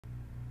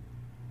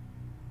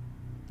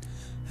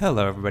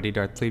Hello everybody,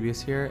 Darth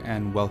Plebius here,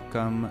 and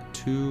welcome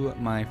to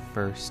my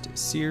first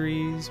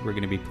series. We're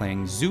going to be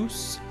playing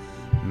Zeus,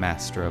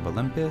 Master of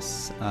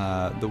Olympus.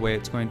 The way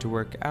it's going to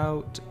work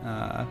out,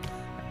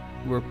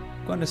 we're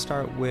going to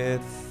start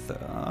with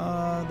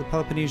the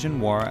Peloponnesian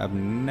War. I've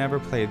never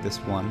played this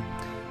one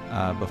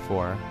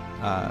before.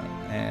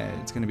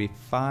 It's going to be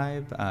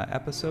 5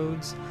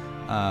 episodes,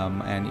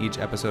 and each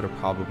episode will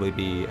probably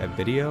be a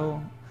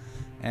video.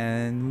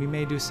 And we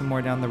may do some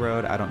more down the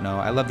road. I don't know.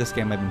 I love this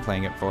game. I've been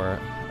playing it for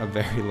a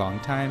very long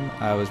time.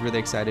 I was really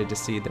excited to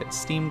see that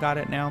Steam got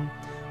it now.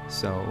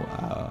 So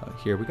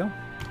here we go.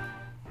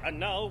 And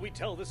now we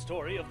tell the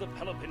story of the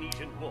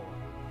Peloponnesian War.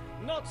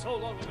 Not so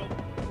long ago.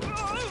 Get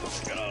out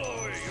of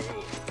the way,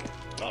 you!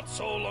 Not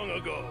so long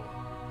ago,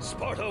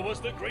 Sparta was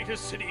the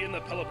greatest city in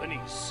the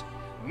Peloponnese.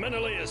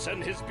 Menelaus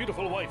and his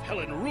beautiful wife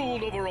Helen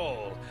ruled over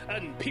all,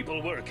 and people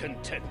were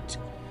content.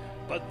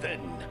 But then,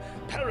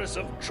 Paris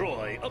of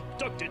Troy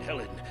abducted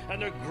Helen,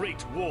 and a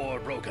great war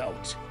broke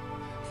out.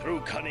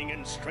 Through cunning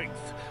and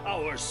strength,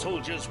 our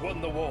soldiers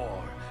won the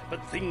war,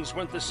 but things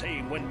weren't the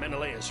same when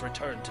Menelaus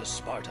returned to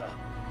Sparta.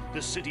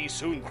 The city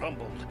soon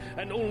crumbled,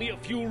 and only a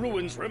few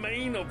ruins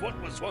remain of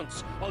what was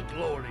once a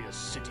glorious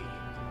city.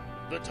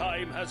 The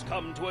time has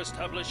come to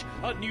establish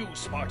a new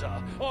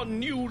Sparta on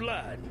new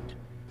land.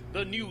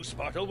 The new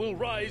Sparta will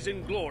rise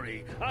in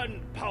glory and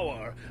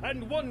power,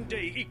 and one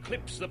day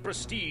eclipse the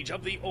prestige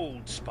of the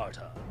old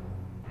Sparta.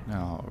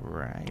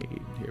 Alright,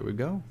 here we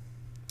go.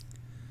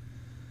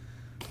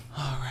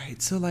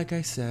 Alright, so like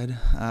I said,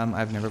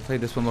 I've never played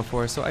this one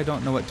before, so I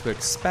don't know what to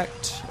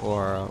expect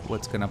or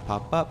what's going to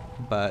pop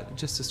up, but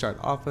just to start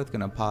off with,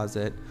 going to pause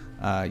it.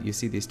 You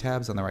see these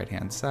tabs on the right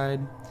hand side.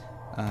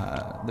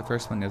 The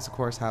first one is, of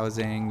course,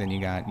 housing, then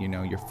you got,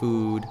 your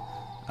food,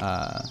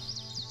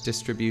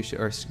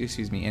 distribution, or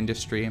excuse me,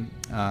 industry,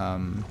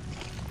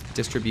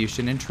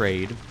 distribution and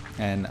trade,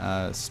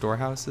 and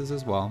storehouses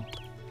as well.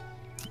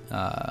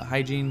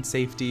 Hygiene,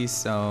 safety,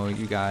 so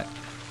you got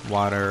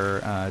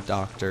water,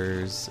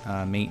 doctors,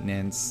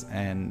 maintenance,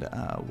 and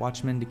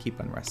watchmen to keep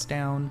unrest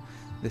down.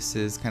 This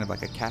is kind of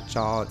like a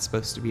catch-all. It's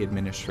supposed to be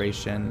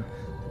administration,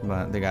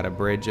 but they got a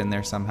bridge in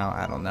there somehow,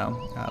 I don't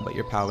know. But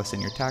your palace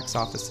and your tax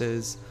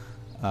offices,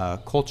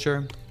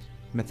 culture,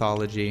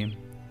 mythology,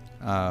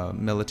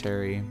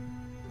 military,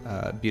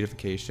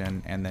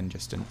 beautification, and then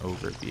just an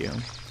overview.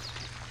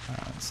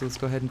 So let's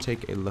go ahead and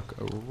take a look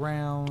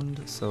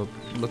around. So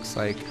it looks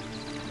like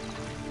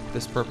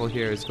this purple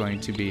here is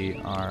going to be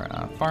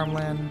our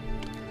farmland.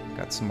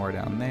 Got some more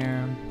down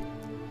there.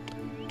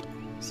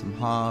 Some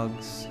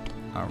hogs.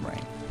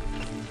 Alright.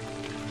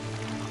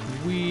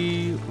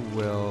 We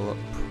will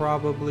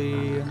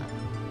probably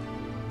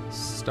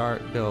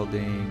start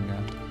building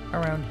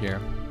around here.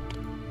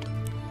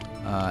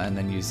 And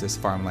then use this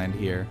farmland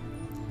here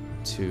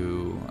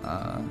to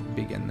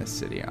begin this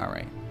city.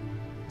 Alright,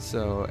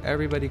 so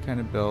everybody kind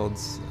of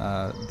builds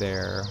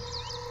their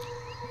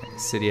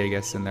city, I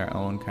guess, in their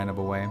own kind of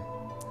a way.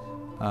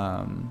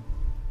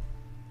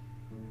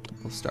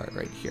 We'll start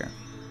right here.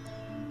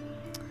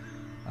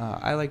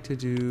 I like to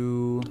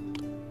do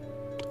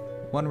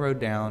one road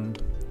down,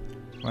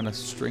 run a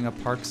string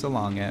of parks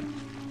along it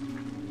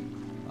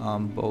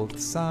on both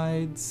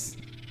sides.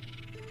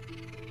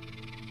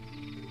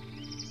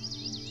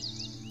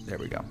 There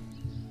we go.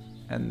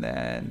 And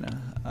then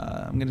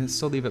I'm going to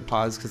still leave it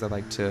paused because I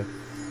like to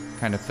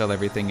kind of fill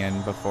everything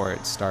in before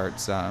it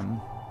starts,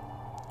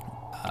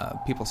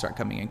 people start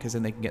coming in, because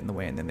then they can get in the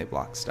way and then they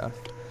block stuff.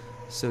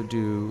 So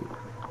do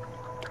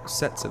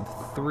sets of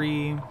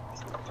 3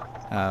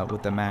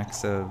 with a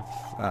max of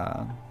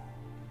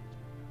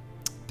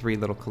 3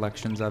 little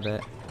collections of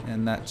it.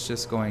 And that's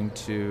just going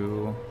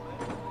to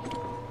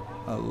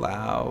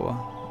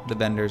allow the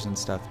vendors and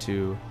stuff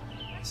to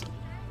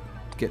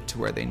get to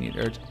where they need,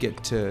 or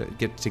get to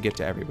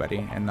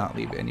everybody, and not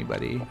leave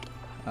anybody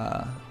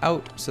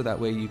out, so that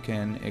way you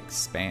can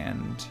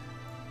expand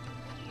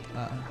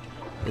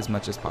as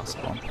much as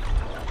possible,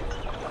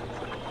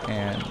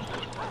 and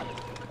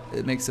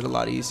it makes it a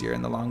lot easier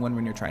in the long run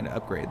when you're trying to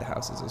upgrade the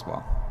houses as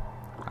well,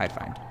 I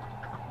find.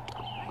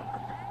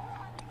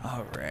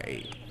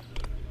 Alright,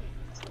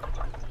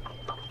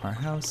 our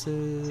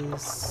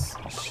houses,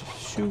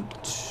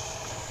 shoot.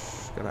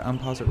 Gotta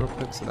unpause it real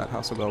quick so that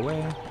house will go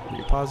away.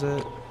 Repause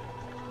it.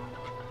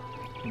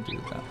 Do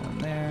that one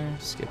there.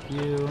 Skip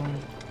you.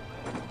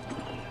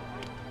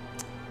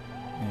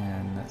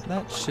 And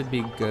that should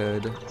be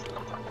good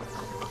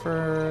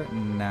for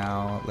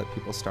now. Let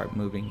people start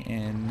moving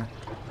in.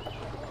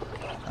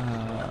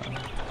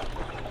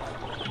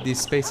 These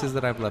spaces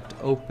that I've left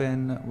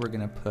open, we're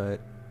gonna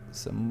put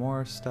some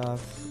more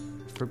stuff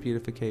for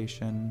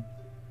beautification.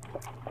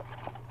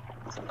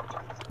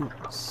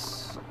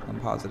 Oops.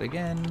 Unpause it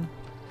again.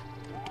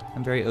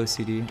 I'm very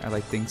OCD. I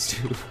like things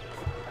to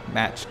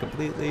match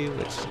completely,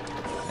 which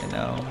I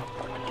know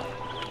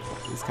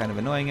is kind of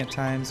annoying at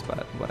times,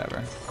 but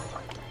whatever.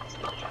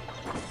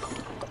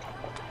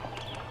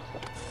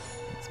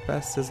 As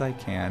best as I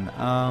can.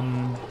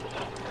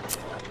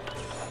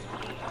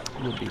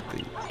 We'll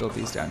build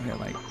these down here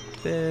like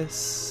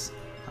this.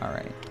 All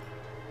right.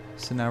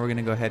 So now we're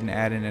gonna go ahead and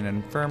add in an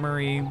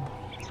infirmary.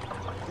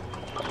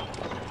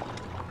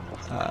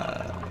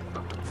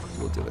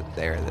 We'll do it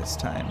there this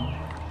time.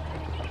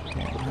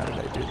 And how did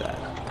I do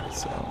that?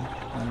 So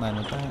in line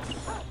with that,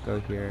 go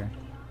here,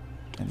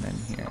 and then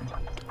here.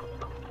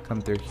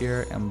 Come through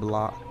here and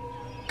block.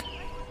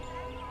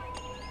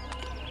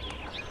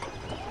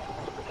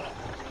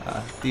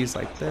 These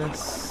like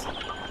this.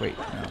 Wait,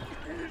 no.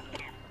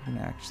 I'm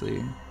gonna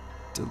actually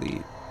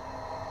delete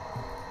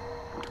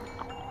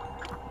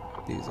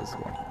these as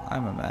well.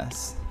 I'm a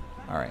mess.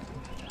 All right,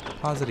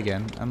 pause it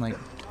again. I'm like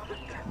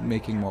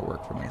making more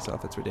work for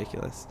myself. It's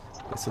ridiculous.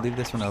 Okay, so leave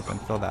this one open,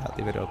 fill that,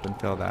 leave it open,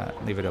 fill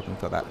that, leave it open,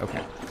 fill that.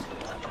 Okay.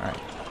 All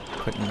right.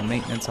 Put in the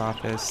maintenance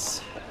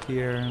office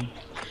here.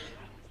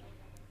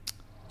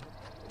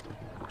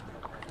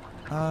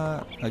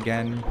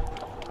 Again,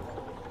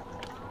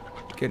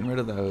 getting rid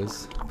of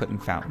those, putting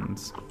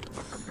fountains.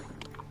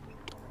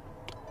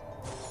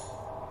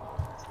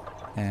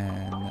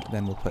 And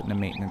then we'll put in a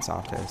maintenance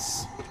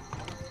office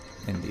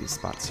in these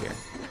spots here.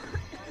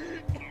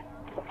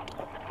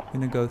 I'm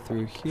gonna go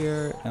through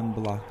here and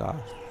block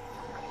off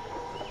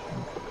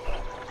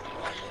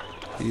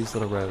these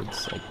little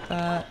roads like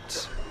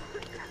that.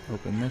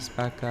 Open this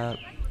back up.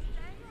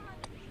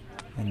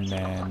 And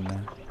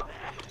then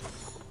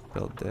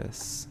build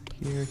this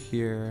here,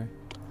 here,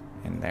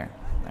 and there.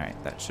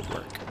 Alright, that should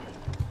work.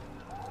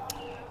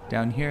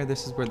 Down here,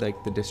 this is where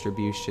like the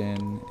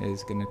distribution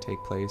is going to take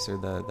place, or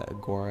the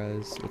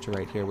agoras, which are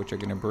right here, which are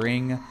going to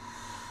bring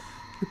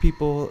your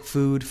people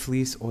food,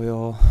 fleece,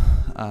 oil,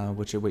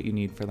 which are what you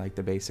need for like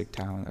the basic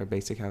town or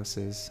basic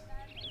houses.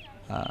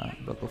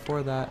 But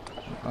before that,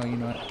 oh, you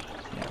know what?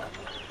 Yeah.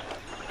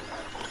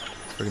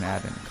 So we're going to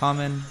add in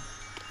common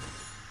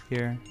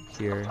here,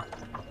 here,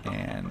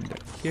 and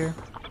here.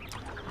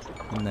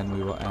 And then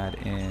we will add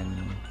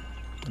in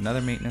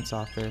another maintenance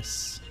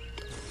office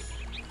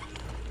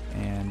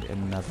and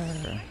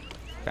another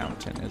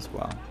fountain as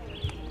well.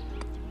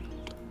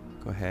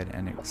 Go ahead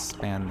and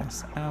expand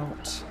this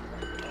out.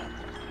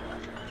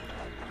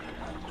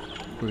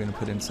 We're going to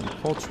put in some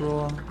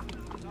cultural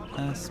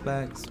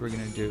aspects. We're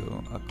going to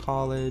do a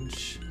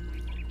college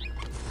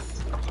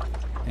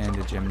and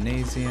a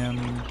gymnasium.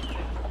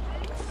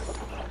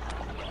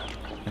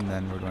 And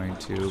then we're going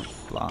to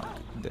block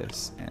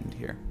this end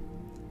here.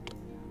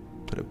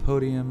 Put a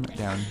podium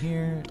down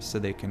here so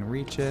they can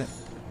reach it.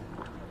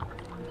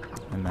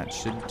 And that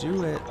should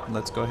do it.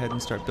 Let's go ahead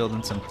and start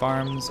building some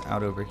farms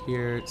out over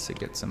here to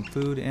get some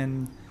food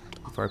in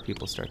before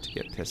people start to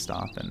get pissed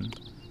off and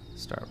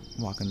start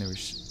walking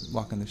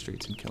the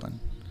streets and killing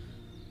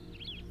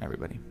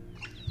everybody.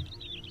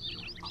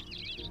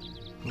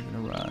 We're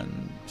gonna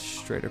run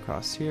straight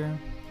across here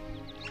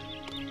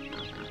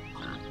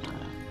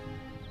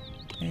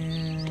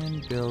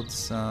and build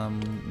some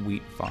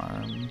wheat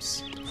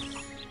farms.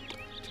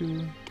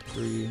 2,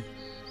 3,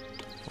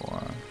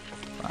 4,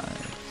 5,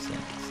 6,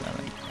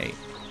 7, 8,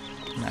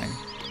 9,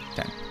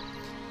 10.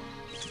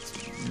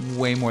 It's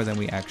way more than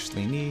we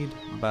actually need,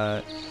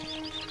 but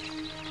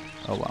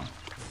oh well.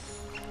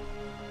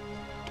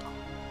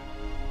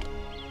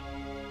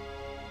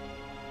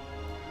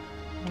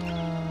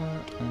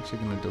 I'm actually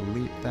going to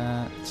delete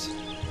that.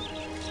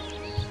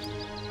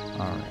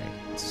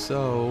 Alright,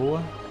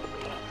 so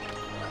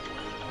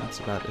that's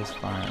about as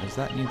far as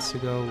that needs to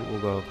go.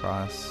 We'll go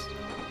across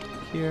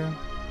here.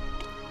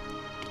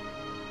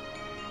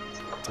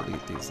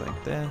 Delete these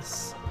like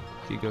this.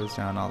 He goes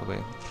down all the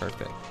way.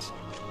 Perfect.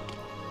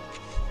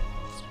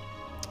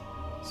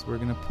 So we're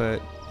gonna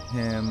put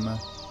him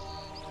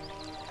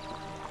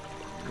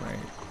right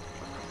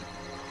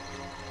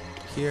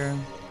here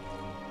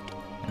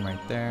and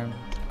right there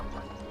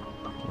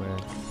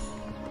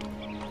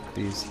with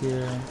these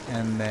here,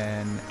 and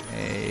then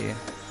a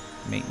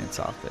maintenance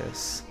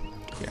office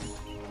here.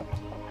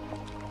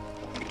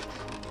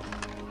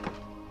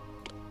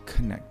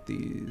 Connect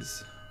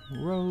these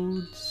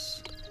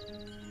roads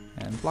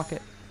and block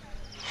it.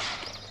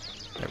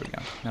 There we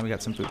go. Now we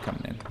got some food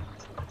coming in.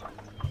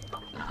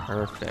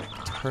 Perfect,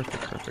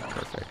 perfect, perfect,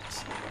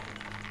 perfect.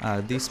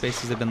 These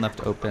spaces have been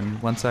left open.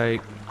 Once I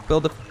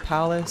build a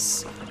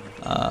palace,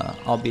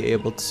 I'll be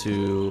able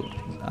to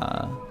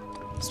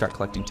start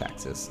collecting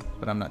taxes,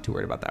 but I'm not too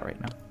worried about that right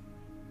now.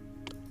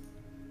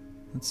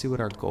 Let's see what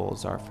our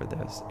goals are for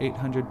this.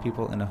 800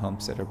 people in a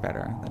homestead or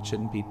better. That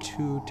shouldn't be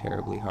too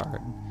terribly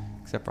hard,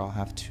 except for I'll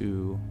have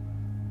to,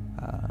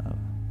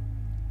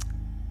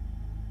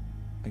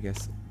 I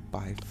guess,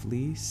 buy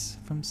fleece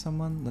from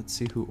someone. Let's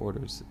see who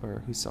orders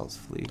or who sells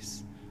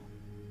fleece.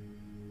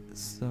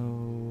 So,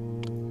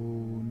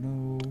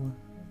 no,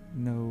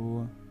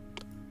 no,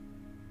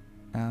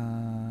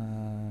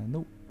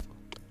 nope,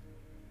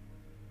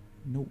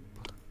 nope,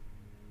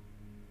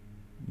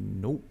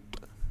 nope,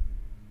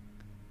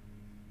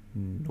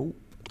 nope.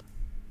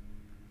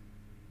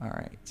 All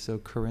right, so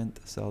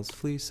Corinth sells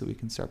fleece, so we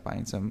can start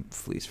buying some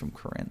fleece from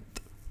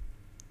Corinth.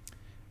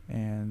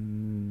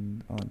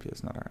 And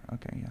Olympia's not our,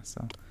 okay, yeah,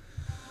 so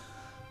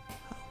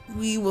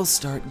we will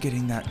start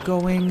getting that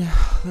going.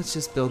 Let's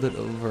just build it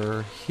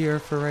over here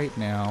for right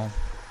now.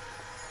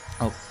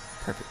 Oh,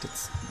 perfect.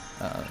 It's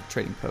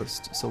trading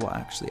post, so we'll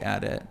actually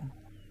add it.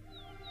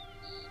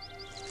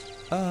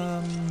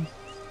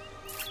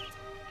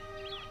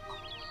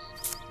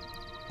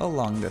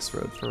 Along this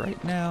road for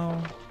right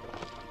now,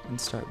 and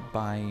start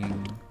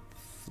buying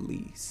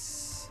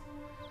fleece,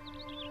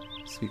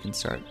 so we can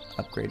start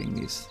upgrading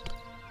these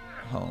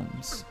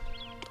homes.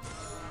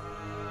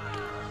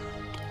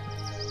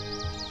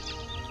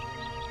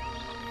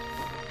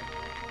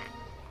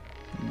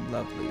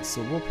 Lovely.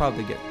 So we'll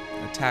probably get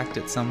attacked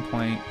at some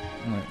point,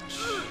 which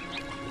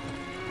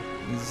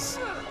is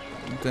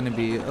going to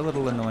be a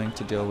little annoying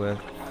to deal with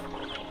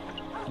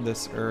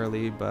this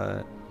early,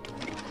 but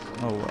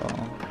oh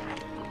well.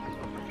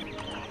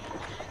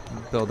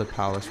 Build a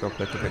palace real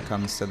quick if it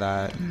comes to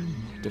that.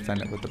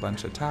 Defend it with a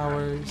bunch of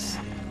towers,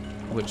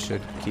 which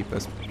should keep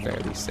us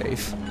fairly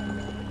safe.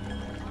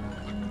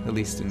 At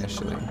least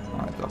initially.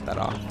 Oh, I built that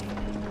off.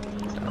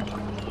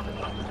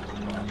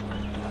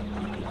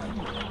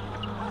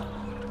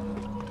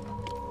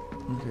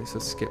 Okay, so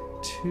skip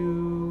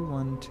 2,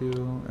 1,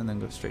 2, and then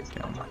go straight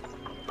down.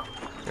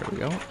 There we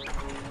go.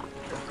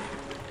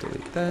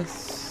 Delete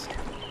this.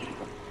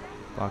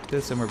 Block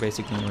this, and we're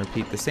basically going to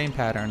repeat the same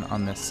pattern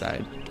on this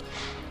side.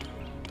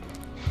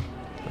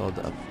 Build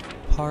a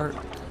park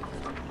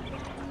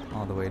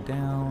all the way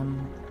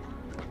down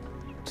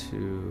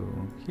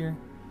to here.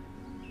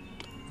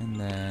 And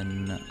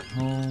then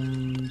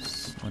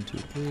homes, 1, 2,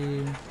 3.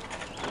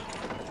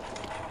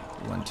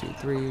 1, 2,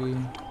 3.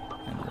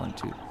 And 1,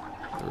 2,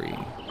 3.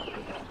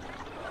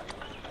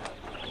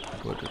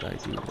 What did I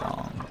do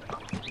wrong?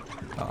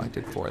 Oh, I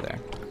did 4 there.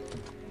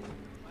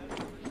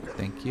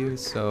 Thank you.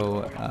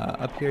 So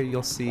up here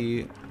you'll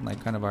see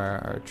like kind of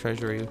our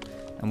treasury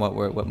and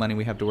what money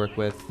we have to work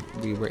with.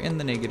 We were in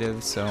the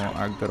negative, so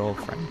our good old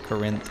friend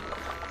Corinth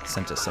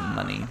sent us some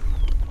money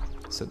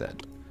so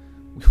that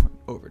we weren't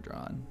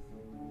overdrawn.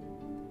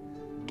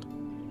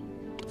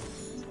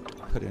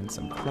 Put in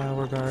some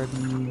flower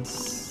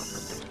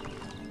gardens.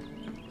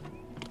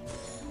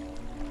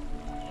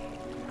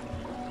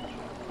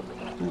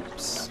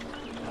 Oops.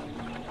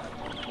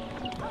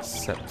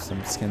 Accept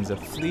some skins of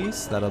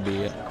fleece. That'll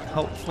be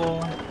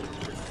helpful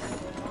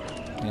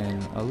in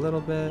a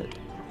little bit.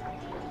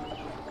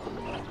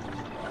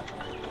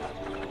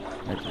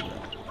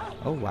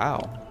 Oh wow,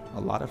 a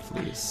lot of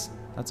fleece.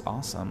 That's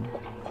awesome.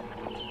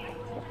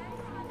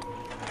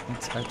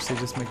 Let's actually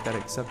just make that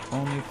accept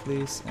only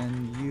fleece,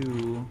 and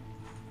you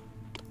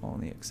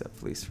only accept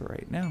fleece for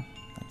right now.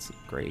 That's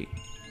great.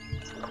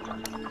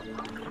 I'm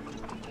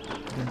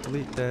gonna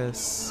delete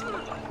this,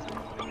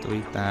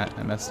 delete that.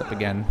 I messed up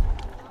again.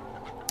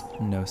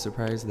 No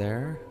surprise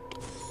there.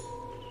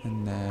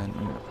 And then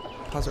I'm gonna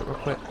pause it real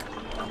quick.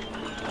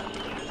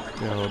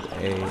 Build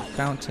a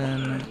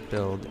fountain,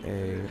 build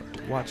a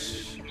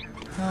watch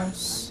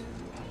house,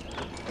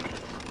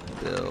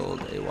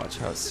 build a watch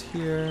house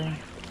here,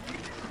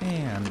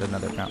 and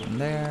another fountain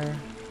there,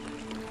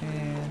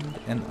 and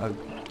an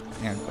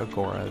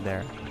agora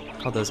there.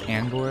 Called those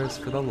angoras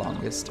for the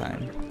longest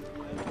time.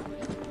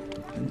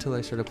 Until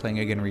I started playing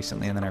again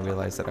recently, and then I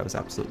realized that I was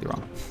absolutely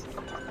wrong.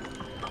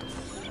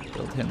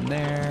 Build him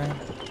there,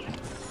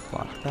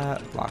 block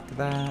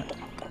that,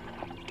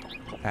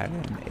 add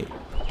in a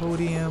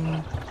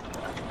podium,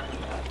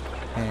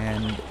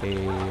 and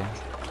a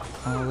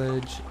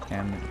college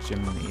and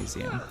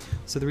gymnasium.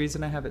 So the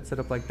reason I have it set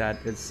up like that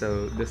is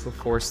so this will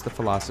force the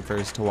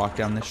philosophers to walk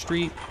down the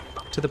street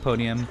to the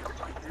podium,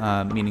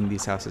 meaning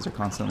these houses are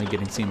constantly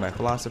getting seen by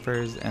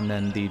philosophers, and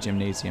then the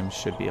gymnasium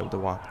should be able to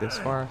walk this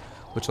far,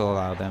 which will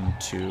allow them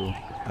to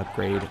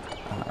upgrade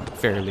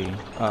fairly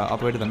all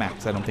the way to the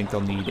max. I don't think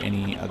they'll need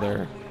any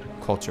other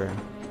cultural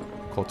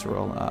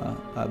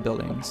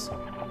buildings.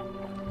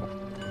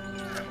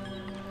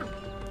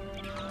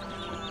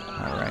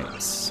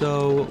 Alright,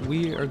 so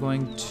we are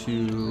going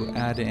to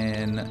add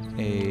in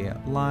a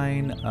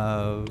line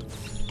of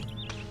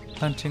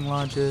hunting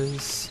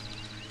lodges.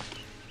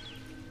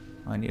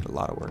 I need a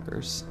lot of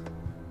workers.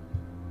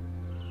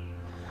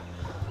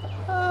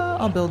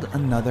 I'll build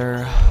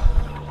another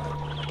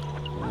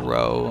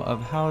row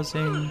of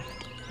housing,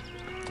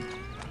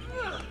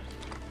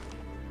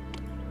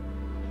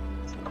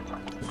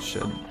 which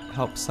should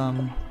help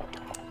some.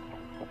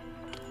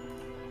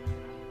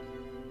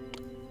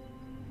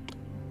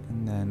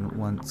 And then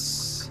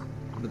once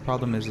the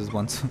problem is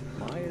once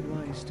my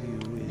advice to you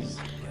is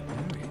get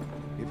married.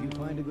 If you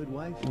find a good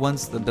wife,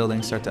 once the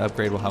buildings start to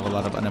upgrade, we'll have a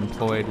lot of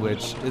unemployed,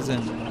 which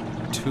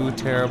isn't too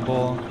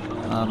terrible,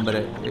 but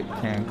it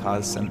can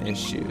cause some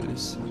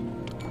issues.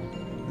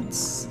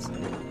 Let's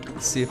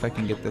see if I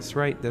can get this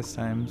right this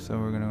time. So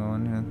we're gonna go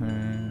in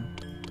here.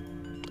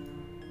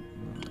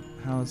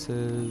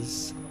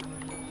 Houses,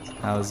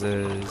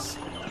 houses,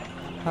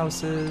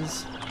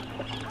 houses.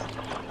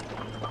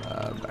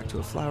 Back to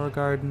a flower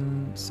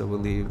garden. So we'll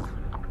leave.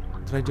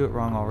 Did I do it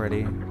wrong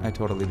already? I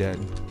totally did.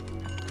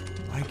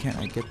 Why can't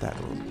I get that?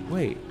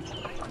 Wait.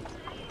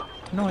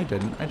 No, I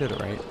didn't. I did it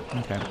right.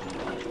 Okay.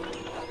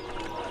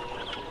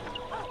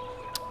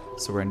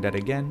 So we're in debt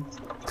again,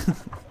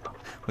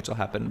 which will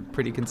happen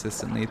pretty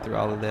consistently through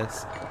all of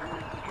this.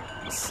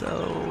 So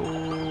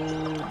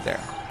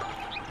there,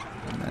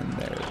 and then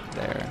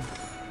there,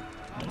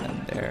 and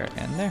then there,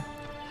 and there.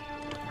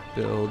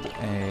 Build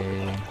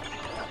a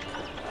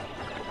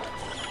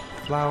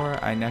flower.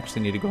 I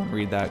actually need to go and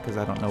read that because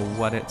I don't know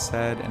what it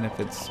said, and if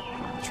it's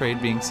trade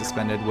being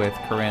suspended with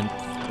Corinth,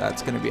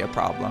 that's going to be a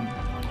problem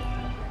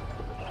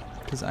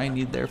because I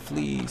need their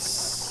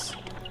fleece.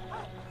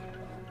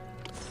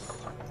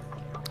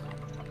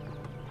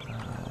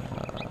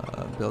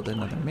 Build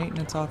another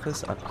maintenance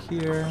office up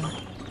here,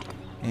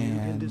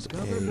 and a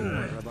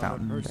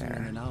fountain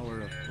there. An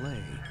hour of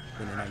play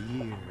than in a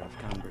year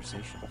of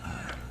conversation.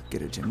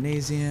 Get a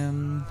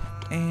gymnasium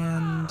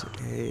and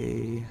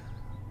a,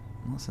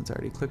 well, since I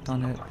already clicked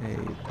on it, a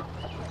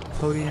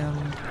podium.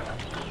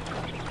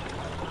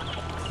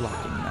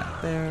 Blocking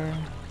that there.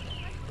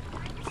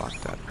 Block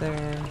that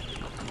there.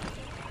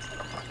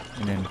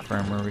 An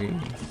infirmary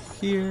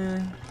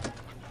here.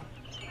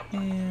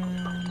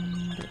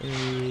 And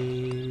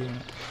a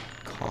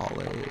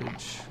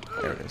college.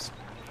 There it is.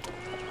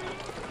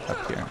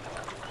 Up here.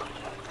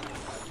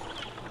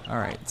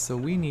 Alright, so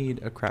we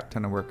need a crap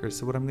ton of workers.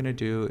 So what I'm going to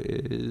do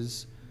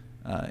is,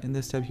 in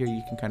this tab here,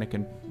 you can kind of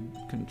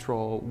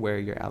control where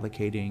you're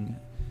allocating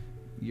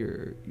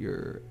your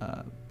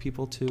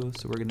people to.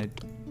 So we're going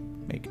to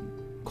make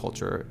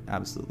culture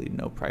absolutely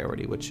no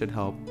priority, which should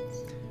help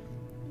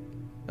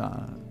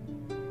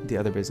the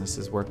other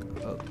businesses work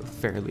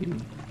fairly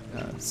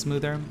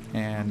smoother.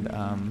 And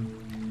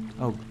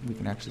oh, we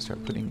can actually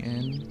start putting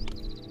in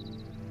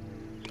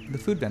the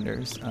food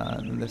vendors.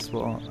 And this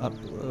will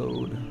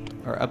upload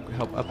or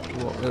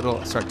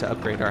it'll start to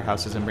upgrade our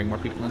houses and bring more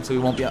people in, so we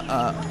won't be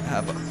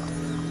have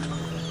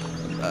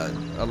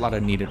a lot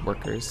of needed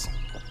workers.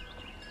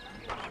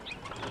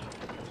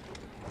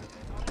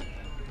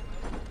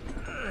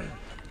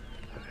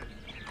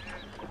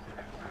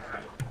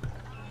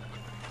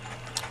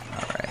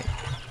 Alright.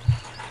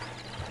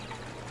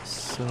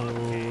 So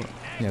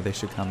yeah, they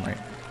should come right.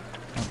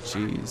 Oh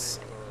jeez.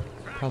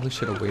 Probably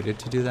should have waited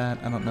to do that.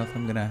 I don't know if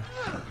I'm gonna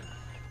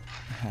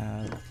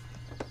have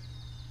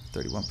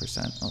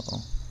 31%.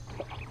 Uh-oh.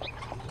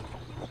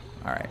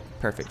 Alright,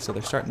 perfect. So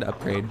they're starting to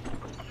upgrade,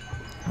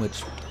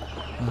 which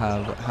will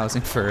have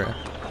housing for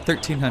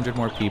 1,300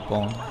 more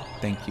people.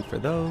 Thank you for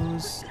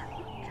those.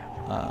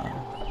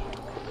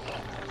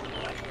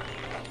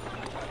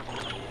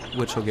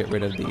 Which will get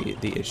rid of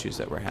the issues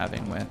that we're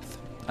having with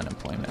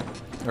unemployment,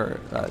 or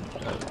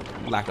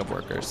lack of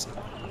workers.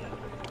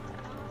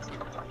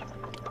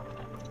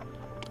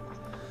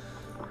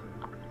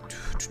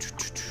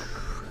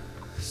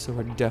 So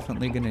we're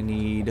definitely going to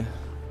need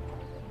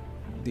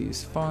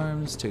these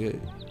farms to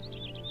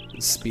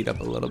speed up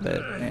a little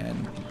bit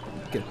and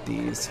get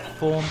these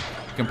full.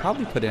 We can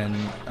probably put in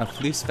a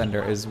fleece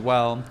vendor as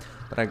well,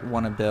 but I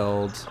want to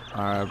build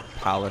our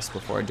palace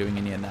before doing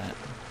any of that.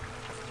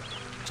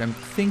 Which I'm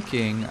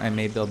thinking I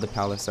may build the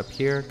palace up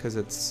here because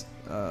it's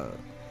going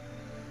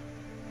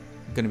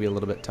to be a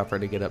little bit tougher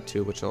to get up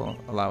to, which will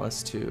allow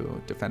us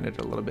to defend it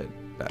a little bit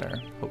better,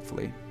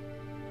 hopefully.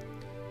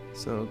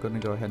 So I'm going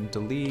to go ahead and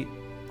delete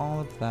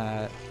all of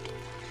that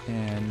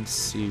and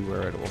see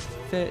where it will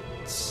fit.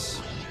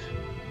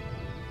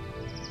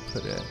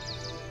 Put it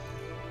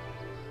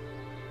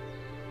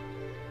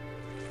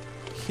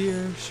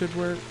here, should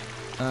work.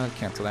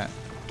 Cancel that.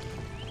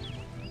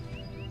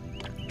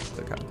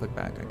 Click out, click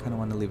back. I kind of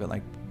want to leave it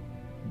like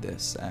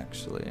this,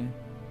 actually.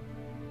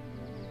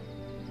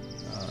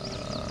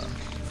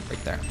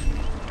 Right there.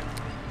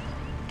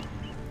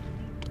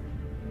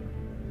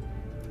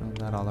 Fill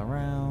that all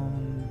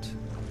around.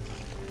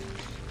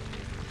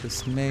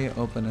 This may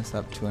open us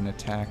up to an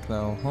attack,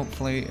 though.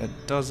 Hopefully it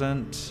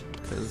doesn't,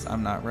 because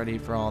I'm not ready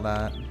for all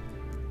that.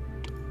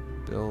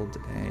 Build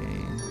a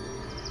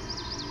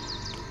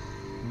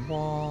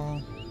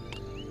wall.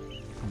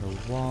 And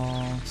a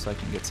wall, so I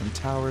can get some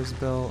towers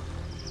built.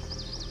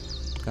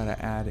 Gotta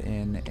add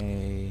in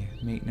a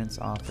maintenance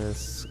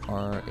office,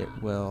 or it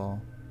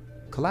will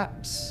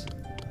collapse,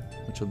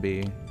 which will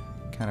be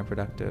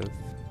counterproductive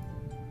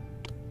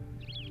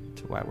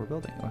to why we're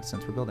building,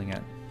 since we're building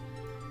it.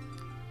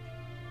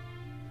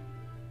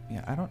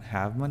 Yeah, I don't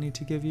have money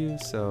to give you,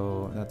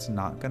 so that's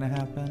not gonna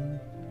happen.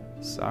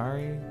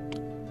 Sorry,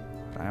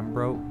 but I'm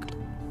broke.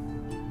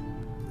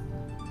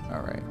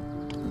 Alright,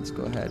 let's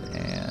go ahead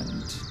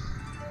and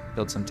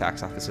build some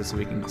tax offices so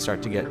we can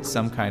start to get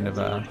some kind of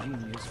a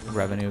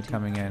revenue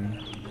coming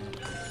in.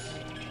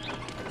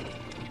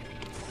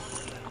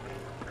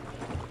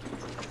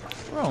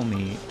 We're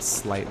only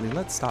slightly.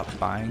 Let's stop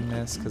buying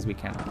this because we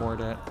can't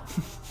afford it.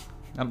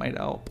 That might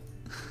help.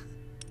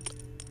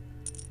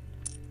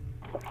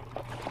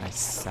 Can I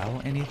sell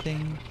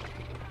anything?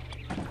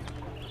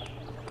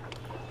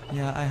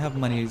 Yeah, I have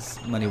money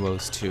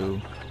woes too.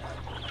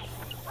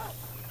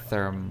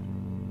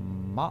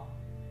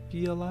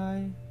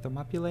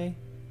 Thermopylae?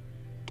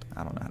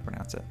 I don't know how to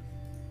pronounce it.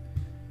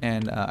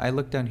 And I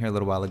looked down here a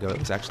little while ago. It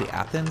was actually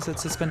Athens that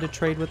suspended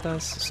trade with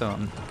us, so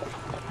I'm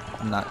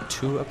not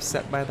too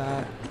upset by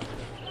that.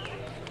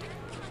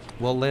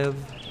 we'll live.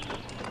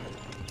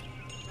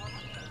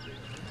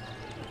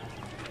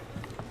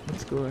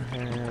 Let's go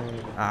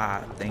ahead.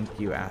 Ah, thank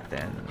you,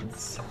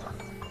 Athens.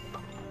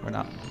 We're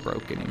not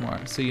broke anymore.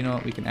 So you know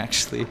what? We can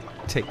actually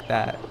take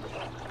that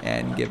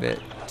and give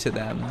it to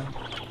them,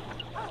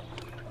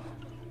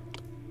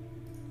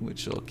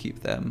 which will keep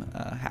them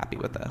happy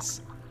with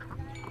us.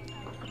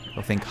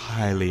 They'll think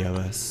highly of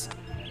us.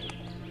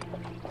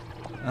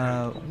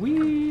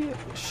 We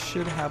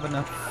should have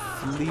enough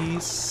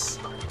fleece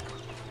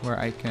where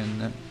I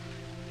can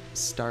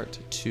start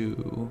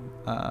to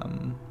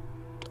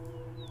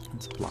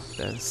let's block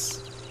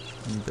this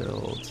and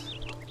build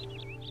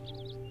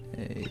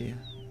a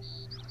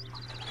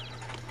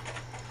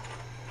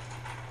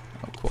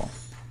cool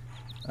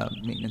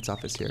maintenance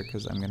office here,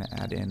 because I'm gonna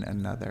add in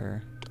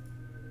another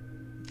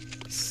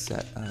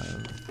set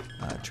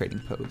of trading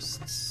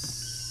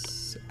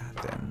posts.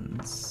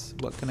 Athens,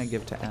 what can I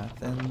give to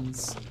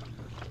Athens?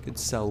 Could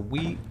sell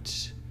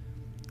wheat,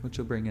 which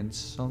will bring in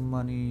some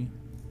money.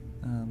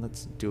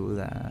 Let's do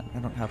that. I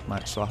don't have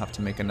much, so I'll have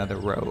to make another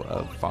row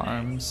of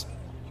farms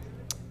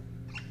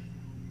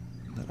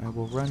that I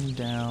will run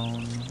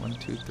down. 1,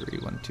 2, 3,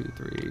 1, 2,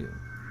 3.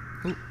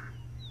 Ooh,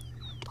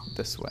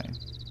 this way.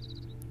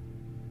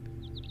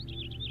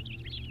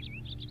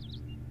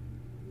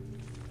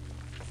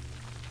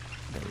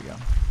 There we go.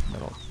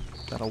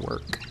 That'll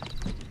work.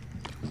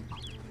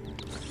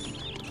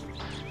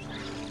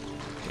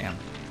 Damn.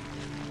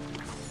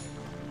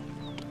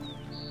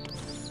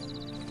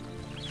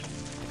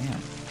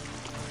 Damn.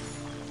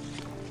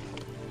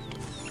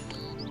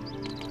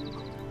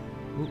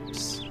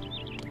 Oops.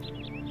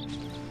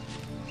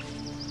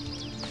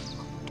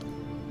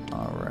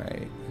 All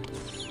right.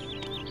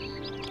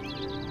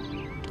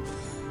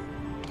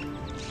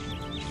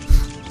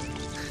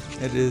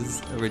 It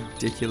is a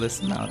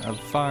ridiculous amount of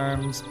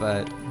farms,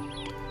 but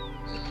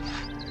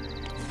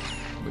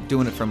we're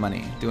doing it for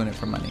money. Doing it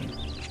for money.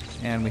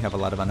 And we have a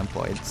lot of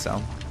unemployed,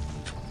 so.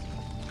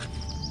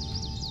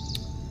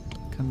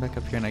 Come back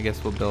up here and I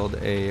guess we'll build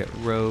a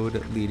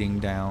road leading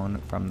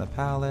down from the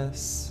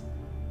palace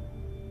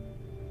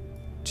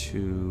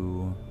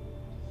to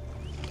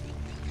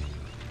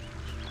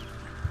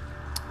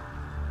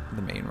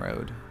the main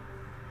road.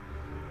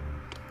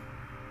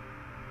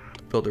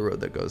 Build a road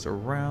that goes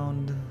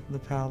around the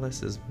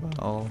palace as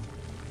well,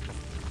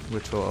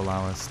 which will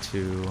allow us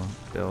to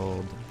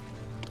build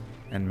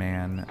and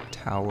man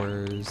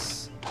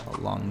towers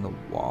along the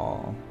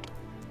wall,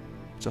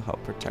 which will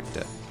help protect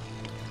it.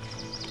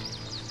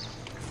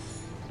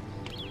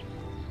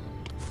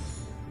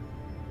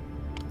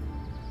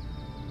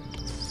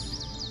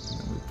 And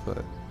then we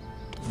put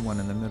one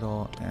in the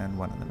middle and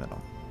one in the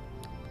middle.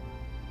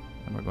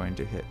 And we're going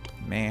to hit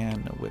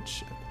man,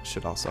 which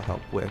should also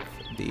help with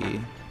the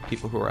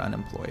people who are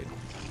unemployed.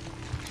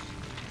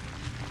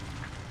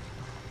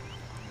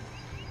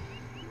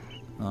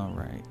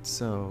 Alright,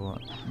 so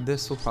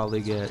this will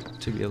probably get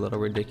to be a little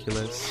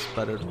ridiculous,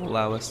 but it'll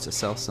allow us to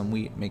sell some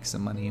wheat, make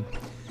some money.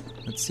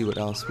 Let's see what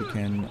else we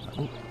can,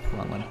 oh,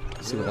 wrong one.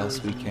 See what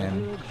else we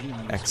can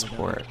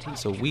export.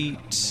 So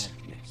wheat,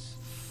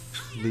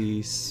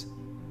 fleece,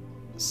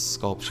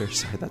 sculpture,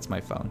 sorry, that's my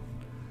phone.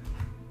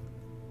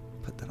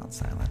 Put that on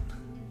silent.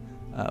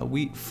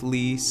 Wheat,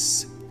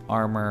 fleece,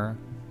 armor,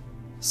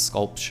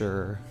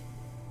 sculpture,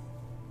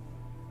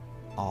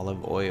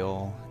 olive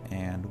oil,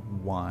 and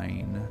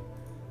wine.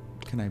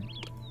 Can I...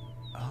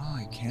 Oh,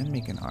 I can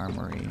make an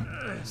armory.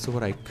 So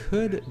what I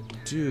could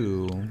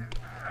do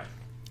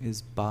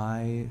is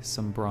buy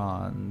some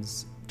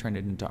bronze, turn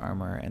it into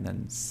armor, and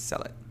then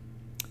sell it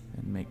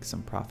and make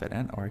some profit.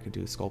 And or I could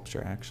do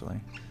sculpture,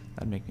 actually.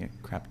 That'd make me a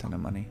crap ton of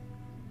money.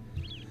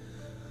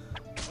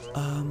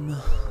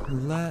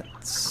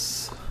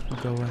 Let's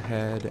go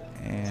ahead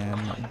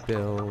and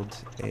build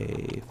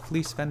a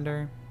fleece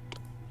vendor,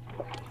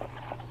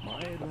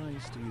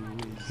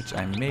 which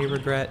I may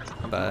regret,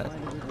 but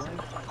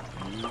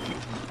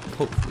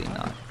hopefully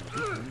not.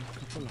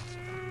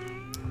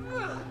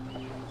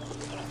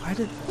 Why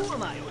did... Who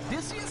am I,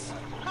 Odysseus?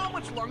 How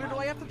much longer do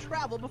I have to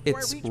travel before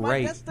I reach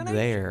my destination? It's right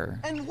there.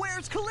 And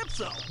where's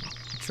Calypso?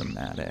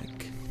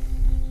 Dramatic.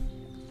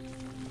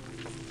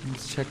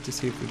 Let's check to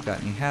see if we've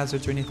got any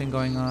hazards or anything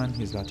going on.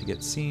 He's about to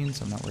get seen,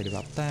 so I'm not worried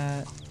about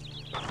that.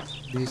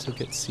 These will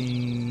get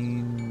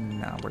seen.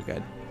 Nah, we're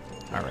good.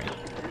 Alright.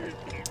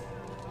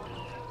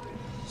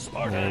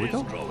 There we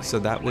go. So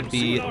that would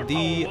be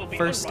the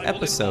first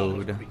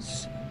episode.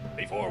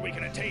 Before we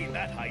can attain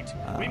that height,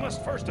 we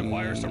must first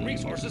acquire some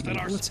resources that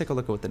are... Let's take a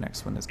look at what the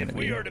next one is going to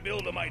be. If we are to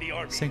build a mighty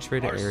army,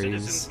 Sanctuary to our Ares,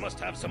 citizens must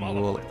have some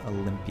rule olive oil.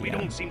 Olympia. We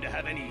don't seem to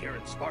have any here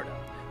in Sparta,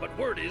 but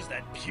word is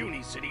that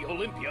puny city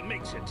Olympia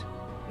makes it.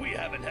 We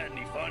haven't had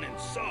any fun in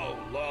so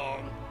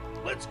long.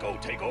 Let's go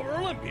take over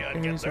Olympia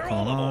and get their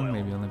olive oil.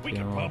 Maybe Olympia. We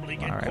can probably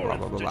get Alright, blah,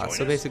 blah, blah, blah.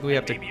 So us, basically we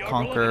have to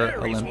conquer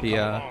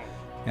Olympia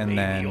and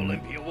then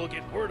Olympia will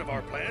get word of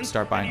our plans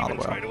start buying and olive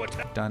even oil.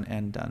 try to Done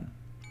and done.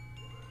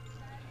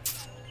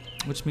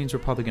 Which means we're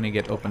probably going to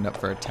get opened up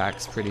for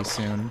attacks pretty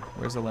soon.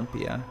 Where's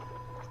Olympia?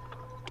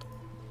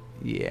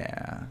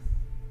 Yeah.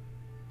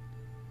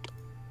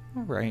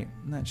 Alright,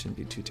 that shouldn't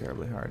be too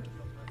terribly hard.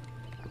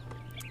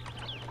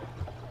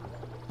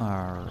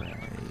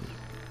 Alright.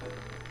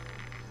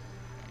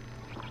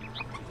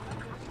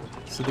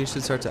 So these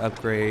should start to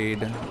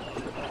upgrade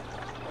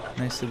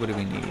nicely. What do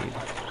we need?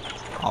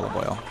 Olive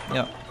oil.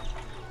 Yep.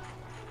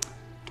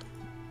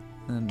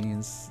 That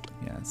means,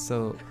 yeah,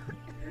 so...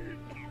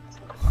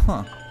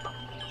 Huh.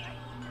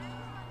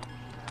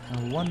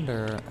 I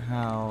wonder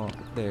how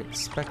they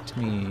expect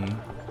me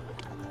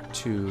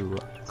to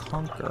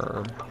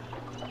conquer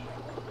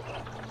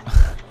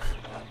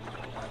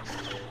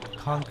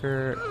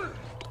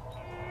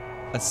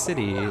a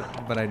city,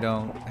 but I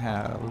don't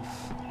have.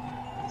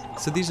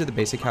 So these are the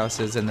basic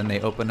houses, and then they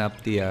open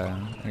up the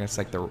I guess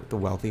like the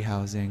wealthy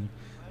housing,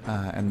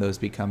 and those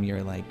become your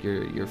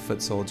your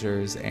foot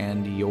soldiers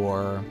and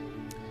your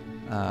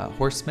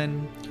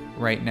horsemen.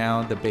 Right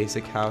now, the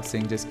basic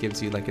housing just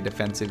gives you like a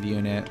defensive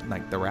unit,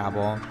 like the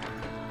rabble,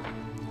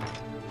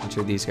 which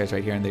are these guys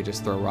right here, and they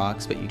just throw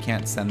rocks, but you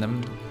can't send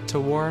them to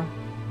war.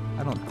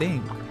 I don't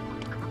think.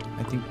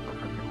 I think.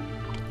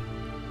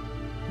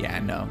 Yeah,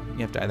 no.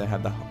 You have to either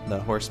have the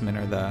horsemen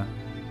or the,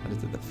 what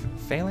is it, the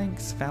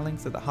phalanx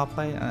or the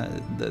hoplite,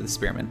 the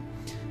spearmen,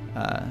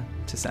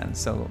 to send.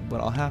 So what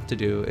I'll have to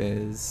do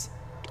is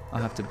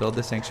I'll have to build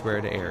the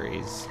sanctuary to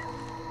Ares.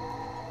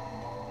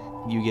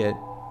 You get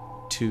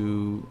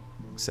 2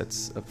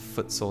 sets of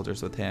foot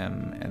soldiers with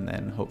him, and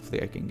then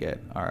hopefully I can get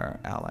our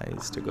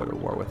allies to go to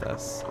war with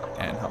us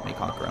and help me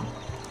conquer them.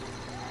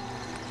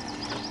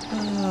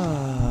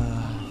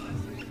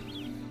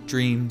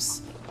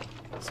 Dreams.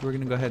 So we're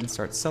gonna go ahead and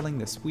start selling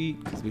this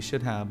wheat because we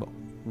should have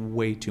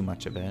way too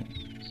much of it.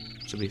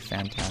 Should be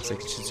fantastic.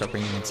 It should start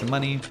bringing in some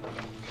money.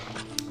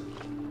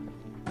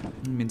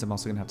 It means I'm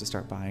also gonna have to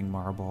start buying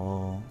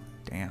marble.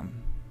 Damn,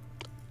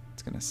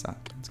 it's gonna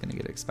suck. It's gonna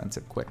get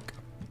expensive quick.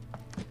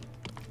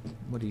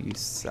 What do you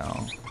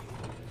sell?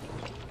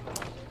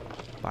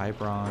 Buy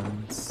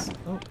bronze.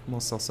 Oh, we'll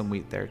sell some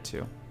wheat there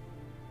too.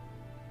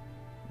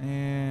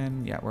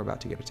 And yeah, we're about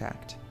to get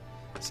attacked.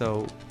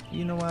 So,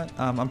 you know what?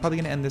 I'm probably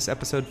going to end this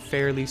episode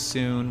fairly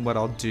soon. What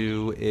I'll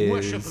do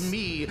is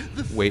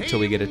wait till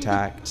we get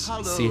attacked,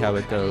 see how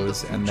it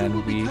goes, and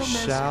then we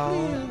shall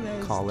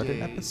call it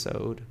an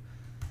episode.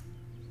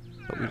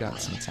 But we got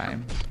some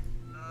time.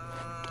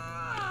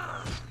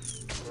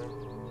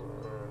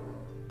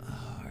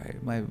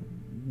 Alright, my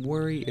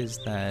worry is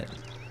that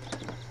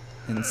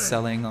in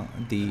selling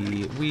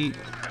the wheat,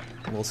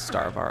 we'll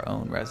starve our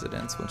own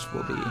residents, which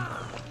will be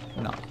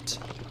not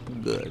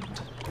good.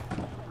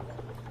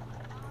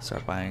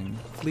 Start buying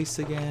fleece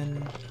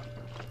again,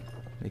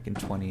 making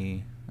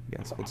 20, I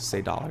guess we'll just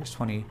say dollars,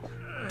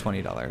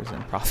 $20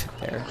 in profit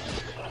there.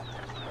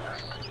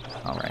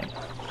 All right.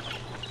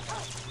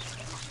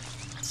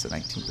 So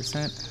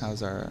 19%.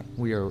 How's our?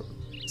 We are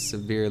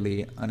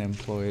severely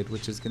unemployed,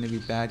 which is going to be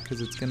bad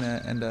because it's going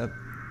to end up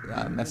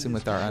messing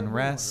with our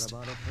unrest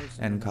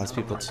and cause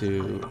people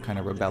to kind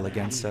of rebel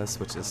against us,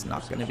 which is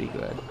not going to be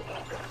good.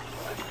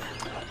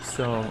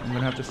 So I'm going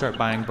to have to start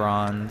buying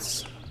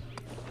bronze.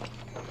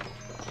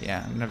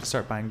 Yeah, I'm going to have to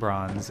start buying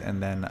bronze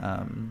and then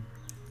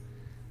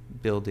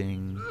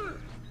building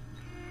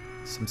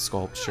some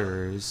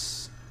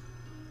sculptures,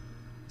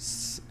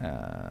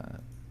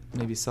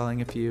 maybe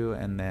selling a few,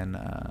 and then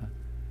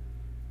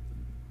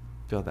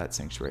build that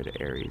sanctuary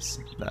to Ares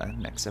the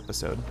next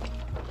episode,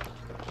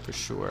 for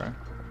sure.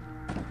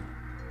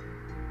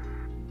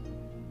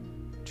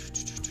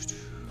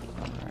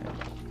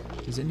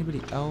 Alright. Does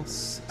anybody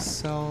else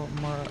sell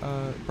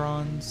more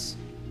bronze?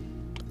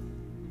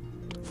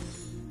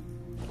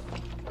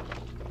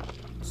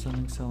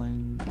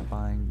 Selling,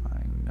 buying,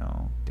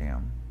 no,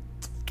 damn.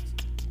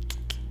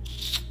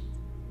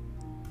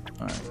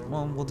 Alright,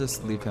 well, we'll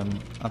just leave him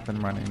up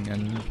and running,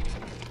 and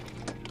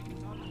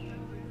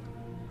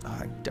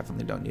I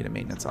definitely don't need a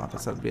maintenance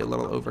office. That would be a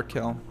little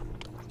overkill.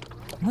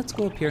 Let's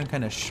go up here and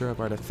kind of shore up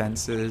our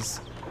defenses.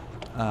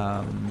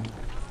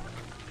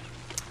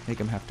 Make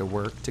him have to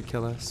work to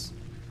kill us.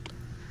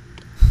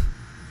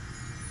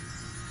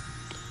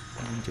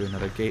 And do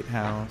another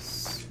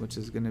gatehouse, which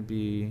is going to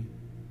be...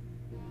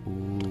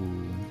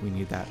 Ooh, we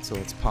need that, so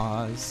let's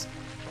pause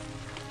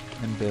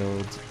and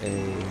build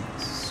a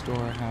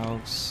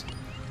storehouse.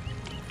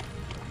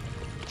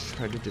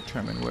 Try to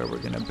determine where we're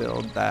gonna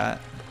build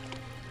that.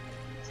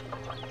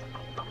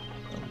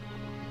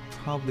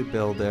 Probably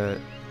build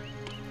it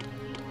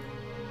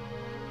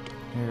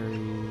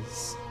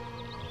Ares,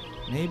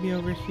 maybe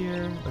over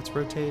here. Let's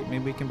rotate.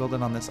 Maybe we can build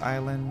it on this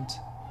island.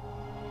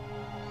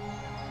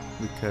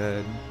 We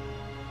could.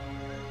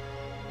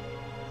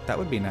 That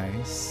would be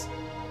nice.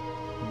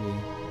 Maybe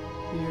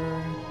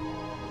here.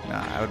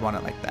 Nah, I would want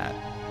it like that.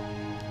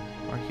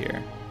 Or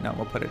here. No,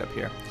 we'll put it up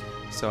here.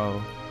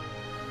 So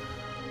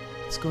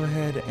let's go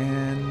ahead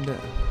and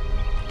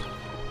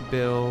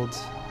build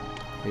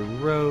a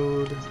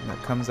road that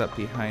comes up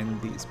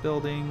behind these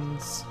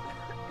buildings.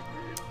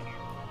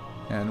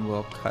 And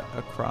we'll cut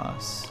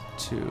across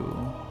to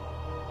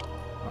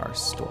our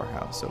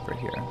storehouse over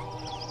here,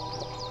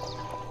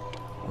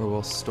 where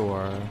we'll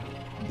store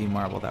the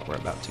marble that we're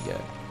about to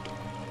get.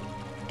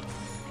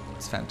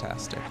 That's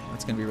fantastic.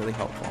 That's going to be really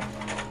helpful.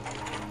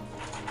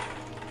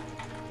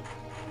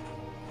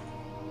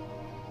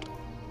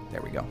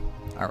 There we go.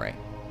 All right.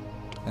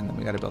 And then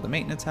we got to build a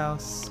maintenance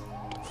house.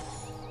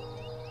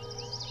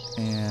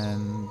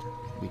 And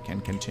we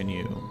can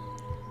continue.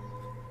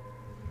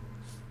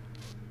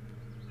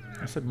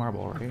 I said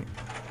marble, right?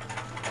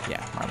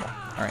 Yeah, marble.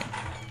 All right.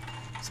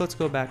 So let's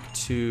go back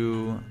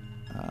to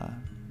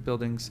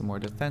building some more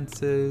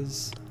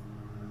defenses.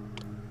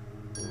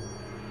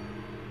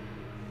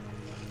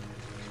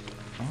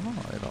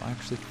 Oh, it'll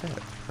actually fit.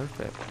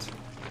 Perfect.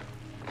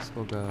 So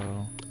we'll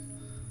go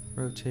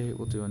rotate.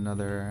 We'll do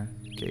another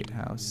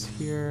gatehouse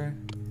here.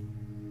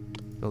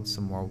 Build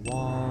some more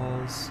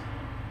walls.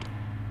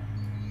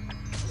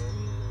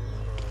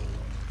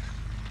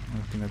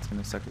 Only thing that's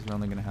gonna suck is we're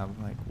only gonna have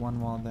like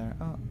one wall there.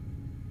 Oh,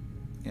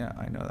 yeah,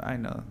 I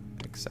know.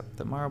 Accept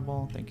the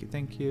marble. Thank you,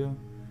 thank you.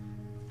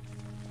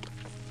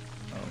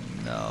 Oh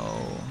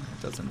no,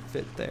 it doesn't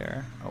fit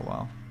there. Oh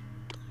well.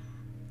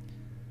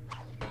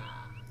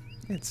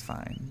 It's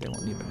fine. They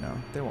won't even know.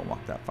 They won't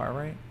walk that far,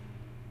 right?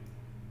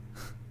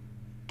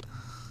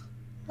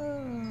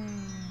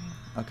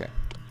 Okay.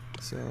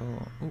 So,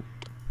 ooh.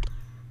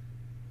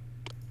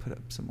 Put up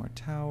some more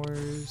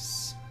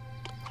towers.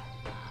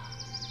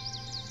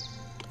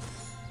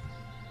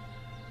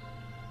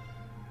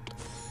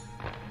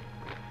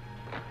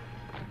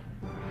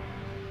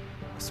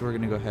 So we're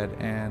gonna go ahead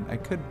and I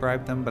could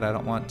bribe them, but I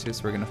don't want to,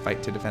 so we're gonna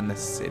fight to defend the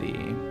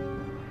city.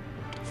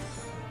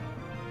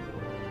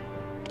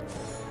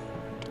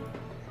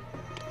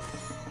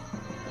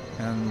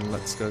 And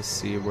let's go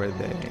see where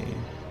they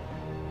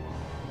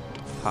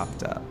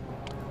popped up.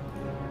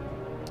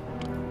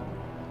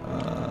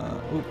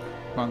 Oop,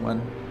 wrong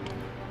one.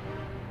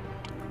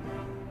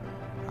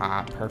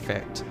 Ah,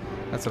 perfect.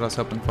 That's what I was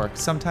hoping for.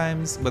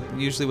 Sometimes,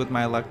 usually with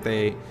my luck,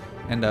 they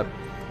end up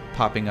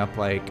popping up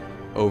like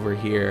over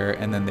here,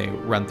 and then they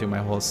run through my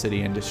whole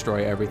city and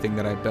destroy everything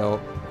that I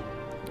built.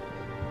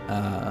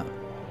 And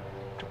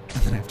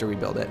then I have to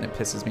rebuild it, and it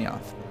pisses me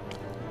off.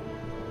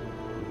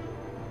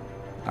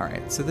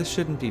 Alright, so this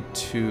shouldn't be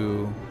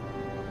too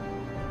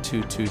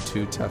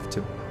tough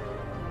to...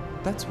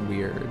 That's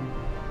weird.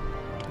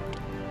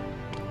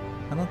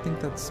 I don't think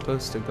that's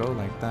supposed to go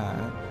like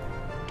that.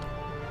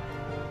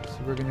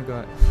 So we're gonna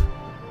go...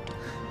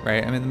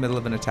 Right, I'm in the middle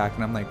of an attack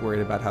and I'm like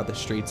worried about how the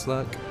streets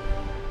look.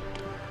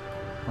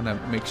 I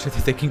want to make sure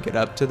that they can get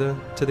up to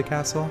the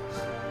castle.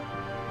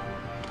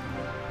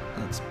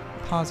 Let's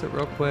pause it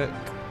real quick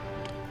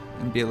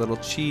and be a little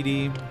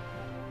cheaty.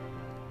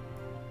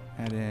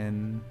 Add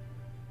in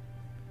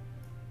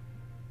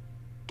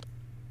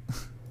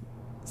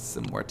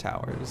some more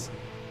towers.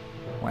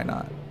 Why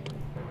not?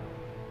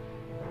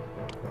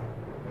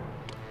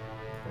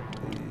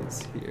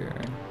 These here,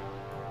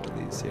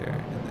 these here,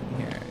 and then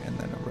here, and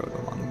then a road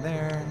along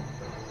there.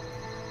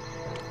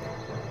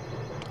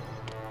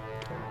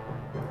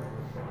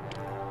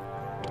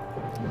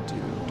 Do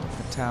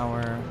a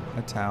tower,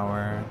 a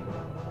tower,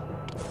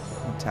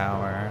 a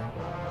tower.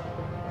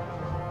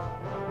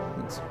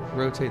 Let's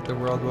rotate the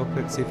world real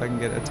quick, see if I can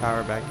get a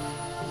tower back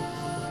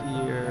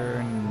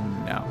here.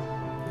 No.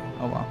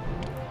 Oh well.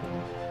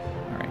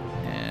 Alright,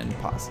 and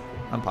pause.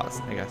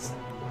 Unpause, I guess.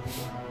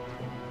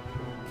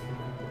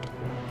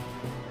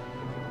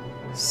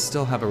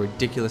 Still have a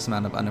ridiculous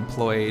amount of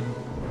unemployed.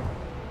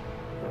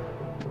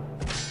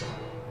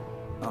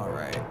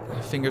 Alright,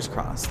 fingers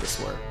crossed this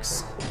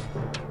works.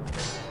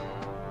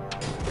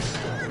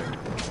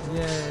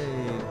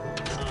 Yay!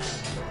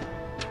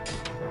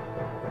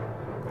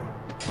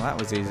 Well, that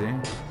was easy.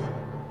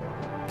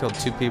 Killed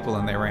 2 people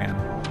and they ran.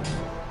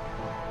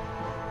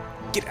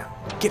 Get out!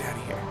 Get out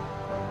of here!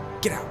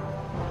 Get out!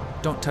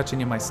 Don't touch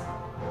any of my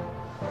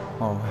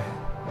Oh,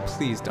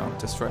 please don't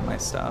destroy my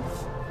stuff.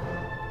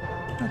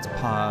 Let's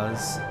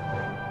pause.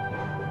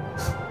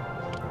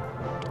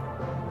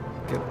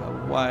 Get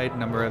a wide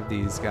number of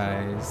these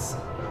guys.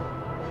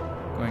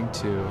 Going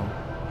to...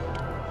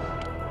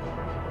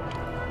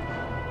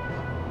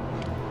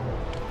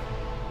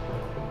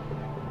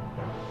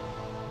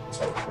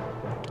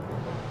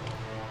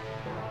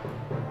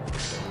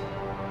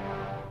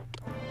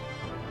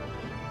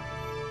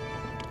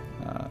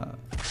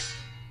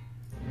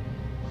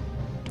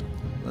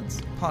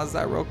 Let's pause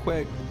that real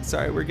quick.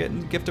 Sorry, we're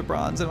getting gift of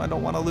bronze and I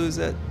don't want to lose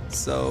it.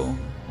 So,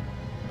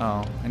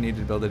 oh, I need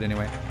to build it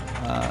anyway.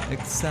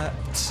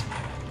 Accept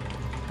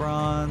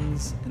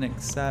bronze and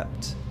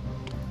accept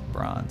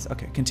bronze.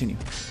 Okay, continue.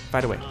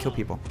 Fight away, kill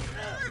people.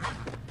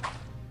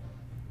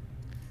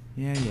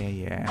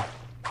 Yeah.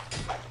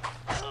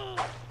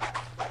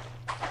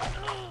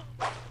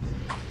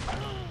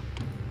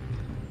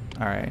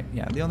 Alright,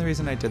 yeah, the only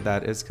reason I did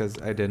that is because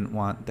I didn't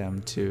want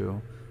them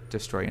to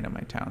destroy any of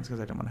my towns,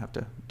 because I didn't want to have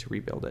to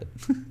rebuild it.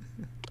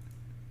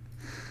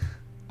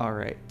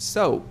 Alright,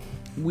 so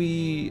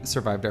we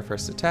survived our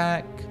first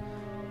attack.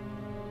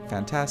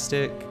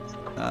 Fantastic.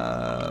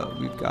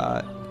 We've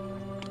got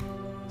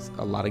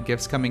a lot of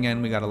gifts coming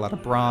in. We got a lot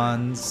of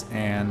bronze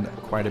and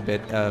quite a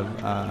bit of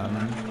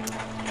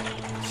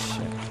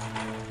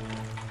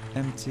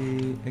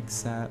empty,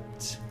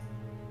 accept,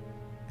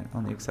 and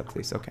only accept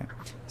these. Okay,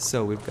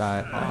 so we've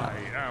got I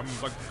am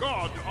the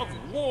god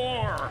of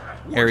war.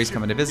 Ares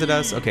coming to visit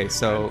us. Okay,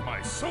 so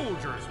My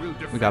soldiers will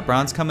we got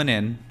bronze coming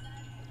in.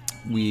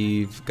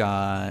 We've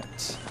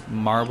got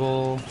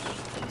marble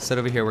set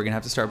over here. We're gonna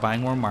have to start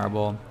buying more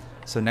marble.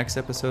 So next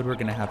episode we're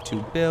gonna have to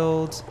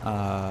build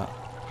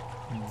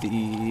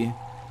the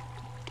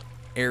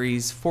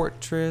Ares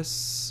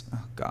fortress.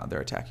 Oh god,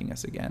 they're attacking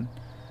us again.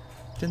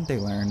 Didn't they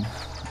learn?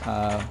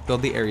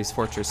 Build the Ares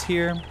fortress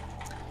here.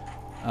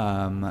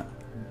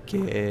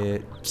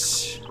 Get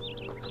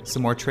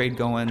some more trade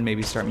going.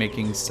 Maybe start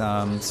making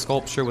some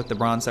sculpture with the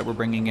bronze that we're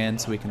bringing in,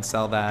 so we can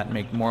sell that,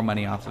 make more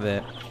money off of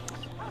it.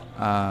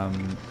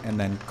 And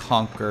then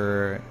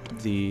conquer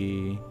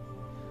the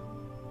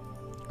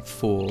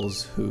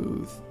fools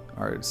who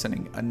are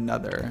sending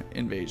another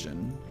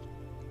invasion.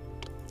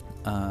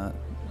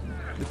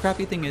 The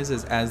crappy thing is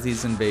as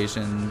these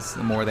invasions,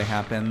 the more they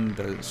happen,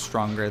 the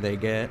stronger they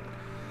get.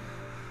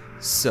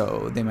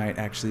 So they might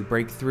actually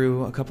break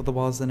through a couple of the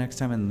walls the next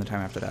time, and the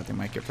time after that they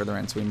might get further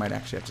in, so we might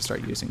actually have to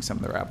start using some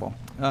of the rabble.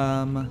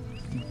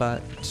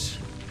 But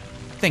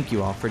thank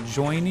you all for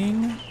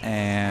joining,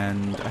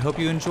 and I hope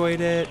you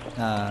enjoyed it.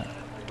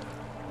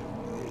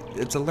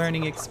 It's a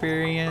learning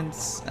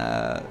experience.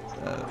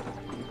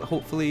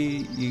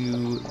 Hopefully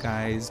you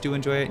guys do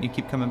enjoy it and you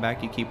keep coming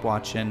back, you keep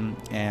watching,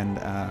 and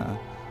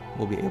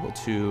we'll be able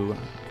to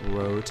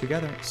grow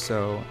together.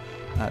 So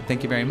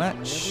thank you very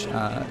much.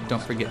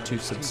 Don't forget to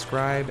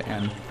subscribe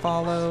and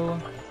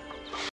follow.